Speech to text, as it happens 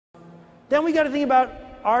Then we got to think about,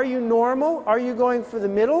 are you normal? Are you going for the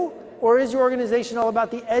middle? Or is your organization all about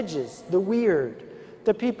the edges, the weird,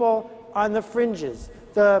 the people on the fringes,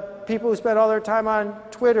 the people who spend all their time on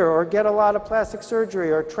Twitter or get a lot of plastic surgery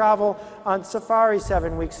or travel on safari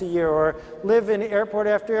 7 weeks a year or live in airport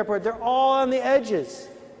after airport? They're all on the edges.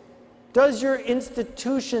 Does your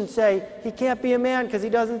institution say he can't be a man because he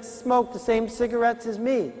doesn't smoke the same cigarettes as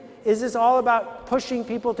me? Is this all about pushing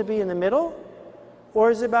people to be in the middle? Or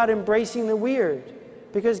is it about embracing the weird?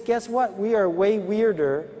 Because guess what? We are way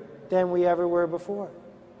weirder than we ever were before.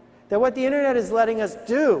 That what the internet is letting us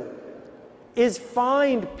do is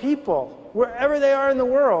find people, wherever they are in the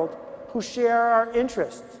world, who share our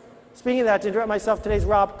interests. Speaking of that, to interrupt myself, today's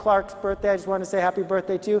Rob Clark's birthday. I just want to say happy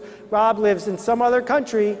birthday to you. Rob lives in some other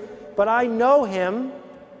country, but I know him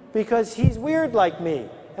because he's weird like me,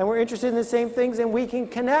 and we're interested in the same things, and we can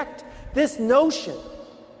connect. This notion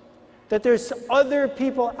that there's other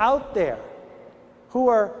people out there who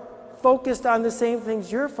are focused on the same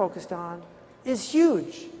things you're focused on is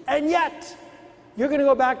huge. And yet, you're going to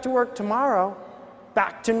go back to work tomorrow,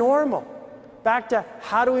 back to normal, back to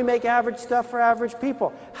how do we make average stuff for average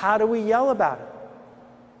people? How do we yell about it?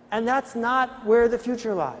 And that's not where the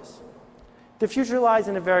future lies. The future lies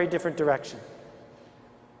in a very different direction.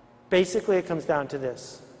 Basically, it comes down to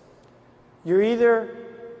this. You're either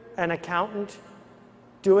an accountant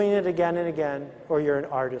doing it again and again, or you're an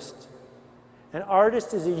artist. An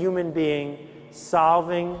artist is a human being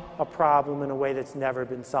solving a problem in a way that's never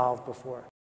been solved before.